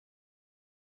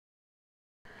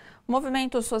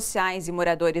Movimentos sociais e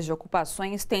moradores de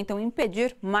ocupações tentam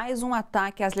impedir mais um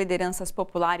ataque às lideranças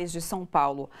populares de São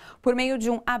Paulo. Por meio de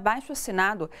um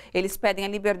abaixo-assinado, eles pedem a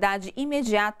liberdade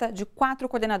imediata de 4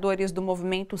 coordenadores do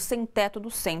Movimento Sem Teto do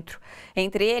Centro.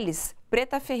 Entre eles,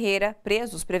 Preta Ferreira,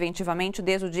 presos preventivamente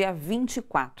desde o dia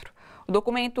 24. O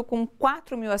documento com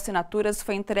 4.000 assinaturas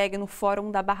foi entregue no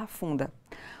Fórum da Barra Funda.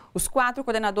 Os 4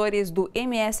 coordenadores do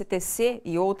MTST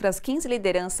e outras 15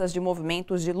 lideranças de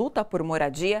movimentos de luta por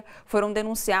moradia foram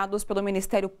denunciados pelo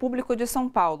Ministério Público de São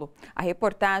Paulo. A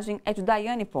reportagem é de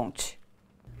Daiane Ponte.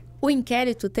 O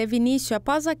inquérito teve início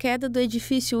após a queda do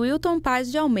edifício Wilton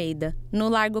Paz de Almeida, no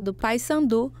Largo do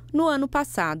Paissandu, no ano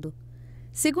passado.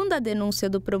 Segundo a denúncia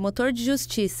do promotor de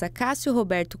justiça Cássio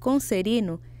Roberto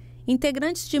Concerino,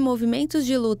 integrantes de movimentos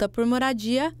de luta por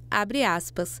moradia, abre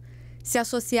aspas, se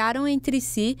associaram entre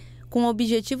si com o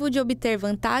objetivo de obter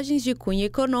vantagens de cunho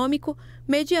econômico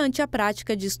mediante a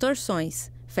prática de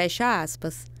extorsões, fecha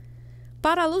aspas.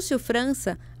 Para Lúcio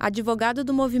França, advogado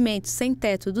do Movimento Sem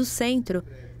Teto do Centro,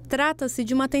 trata-se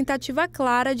de uma tentativa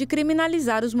clara de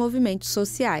criminalizar os movimentos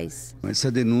sociais.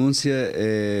 Essa denúncia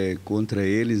contra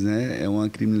eles, é uma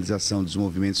criminalização dos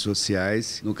movimentos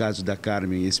sociais. No caso da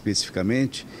Carmen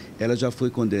especificamente, ela já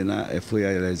foi condenada, foi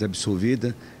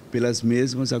absolvida pelas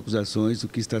mesmas acusações do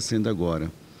que está sendo agora.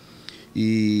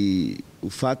 E o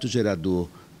fato gerador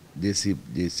desse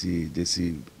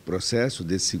processo,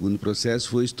 desse segundo processo,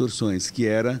 foi extorsões, que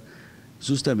era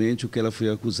justamente o que ela foi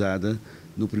acusada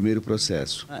no primeiro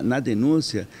processo. Na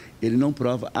denúncia, ele não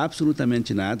prova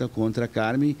absolutamente nada contra a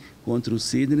Carmen, contra o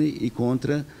Sidney e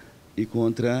contra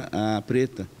a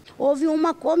Preta. Houve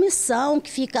uma comissão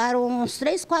que ficaram uns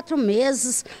 3, 4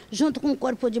 meses, junto com o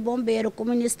Corpo de Bombeiro, com o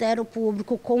Ministério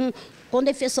Público, com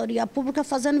Defensoria Pública,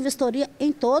 fazendo vistoria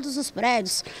em todos os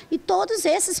prédios. E todos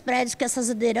esses prédios que essas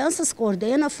lideranças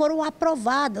coordenam foram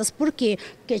aprovadas. Por quê?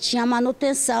 Porque tinha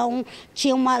manutenção,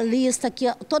 tinha uma lista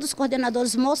que todos os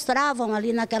coordenadores mostravam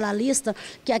ali naquela lista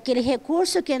que aquele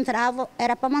recurso que entrava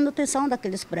era para manutenção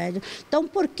daqueles prédios. Então,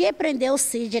 por que prender o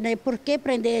Sidney? Por que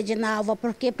prender a Edinalva?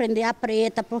 Por que prender a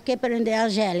Preta? Por que prender a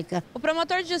Angélica? O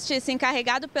promotor de justiça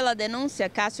encarregado pela denúncia,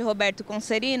 Cássio Roberto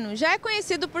Concerino, já é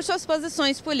conhecido por suas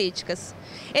posições políticas.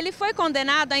 Ele foi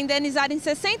condenado a indenizar em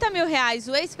R$60 mil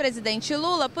o ex-presidente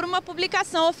Lula por uma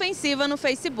publicação ofensiva no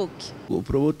Facebook. O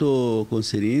promotor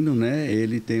Concerino,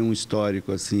 ele tem um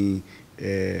histórico assim,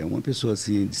 uma pessoa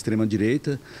assim de extrema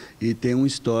direita e tem um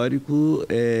histórico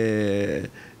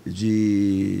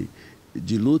de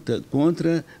luta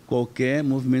contra qualquer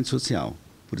movimento social.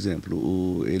 Por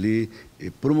exemplo, ele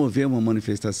promoveu uma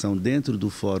manifestação dentro do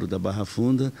Fórum da Barra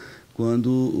Funda quando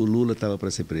o Lula estava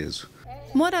para ser preso.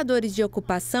 Moradores de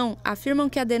ocupação afirmam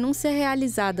que a denúncia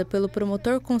realizada pelo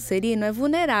promotor Concerino é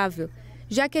vulnerável,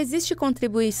 já que existe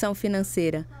contribuição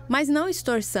financeira, mas não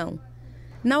extorsão.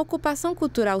 Na ocupação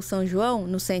cultural São João,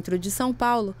 no centro de São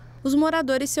Paulo, os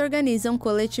moradores se organizam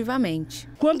coletivamente.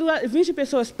 Quando 20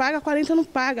 pessoas pagam, 40 não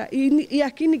pagam. E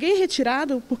aqui ninguém é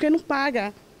retirado porque não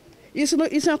paga. Isso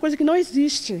é uma coisa que não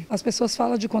existe. As pessoas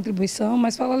falam de contribuição,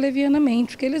 mas falam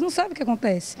levianamente, porque eles não sabem o que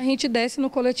acontece. A gente desce no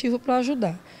coletivo para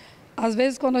ajudar. Às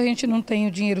vezes, quando a gente não tem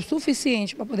o dinheiro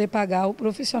suficiente para poder pagar o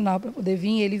profissional para poder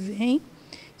vir, ele vem,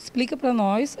 explica para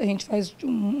nós, a gente faz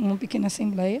uma pequena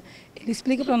assembleia, ele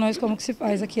explica para nós como que se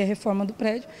faz aqui a reforma do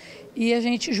prédio e a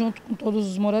gente, junto com todos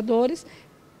os moradores,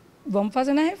 vamos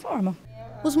fazendo a reforma.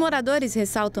 Os moradores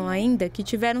ressaltam ainda que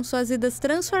tiveram suas vidas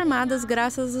transformadas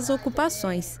graças às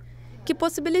ocupações, que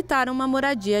possibilitaram uma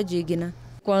moradia digna.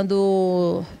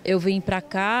 Quando eu vim para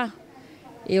cá,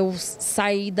 eu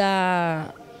saí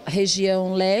da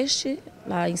região leste,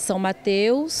 lá em São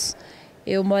Mateus.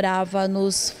 Eu morava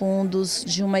nos fundos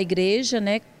de uma igreja,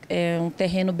 um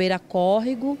terreno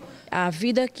beira-córrego. A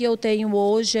vida que eu tenho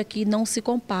hoje aqui não se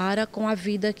compara com a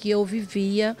vida que eu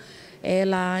vivia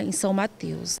lá em São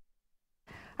Mateus.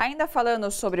 Ainda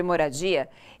falando sobre moradia,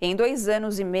 em 2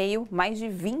 anos e meio, mais de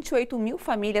 28 mil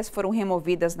famílias foram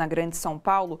removidas na Grande São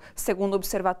Paulo, segundo o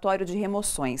Observatório de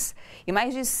Remoções. E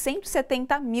mais de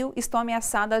 170 mil estão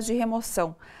ameaçadas de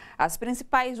remoção. As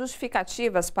principais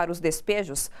justificativas para os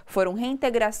despejos foram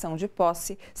reintegração de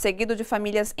posse, seguido de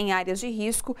famílias em áreas de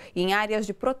risco e em áreas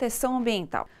de proteção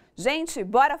ambiental. Gente,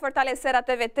 bora fortalecer a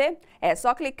TVT? É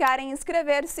só clicar em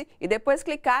inscrever-se e depois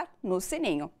clicar no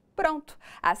sininho. Pronto!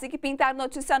 Assim que pintar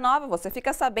notícia nova, você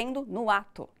fica sabendo no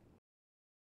ato.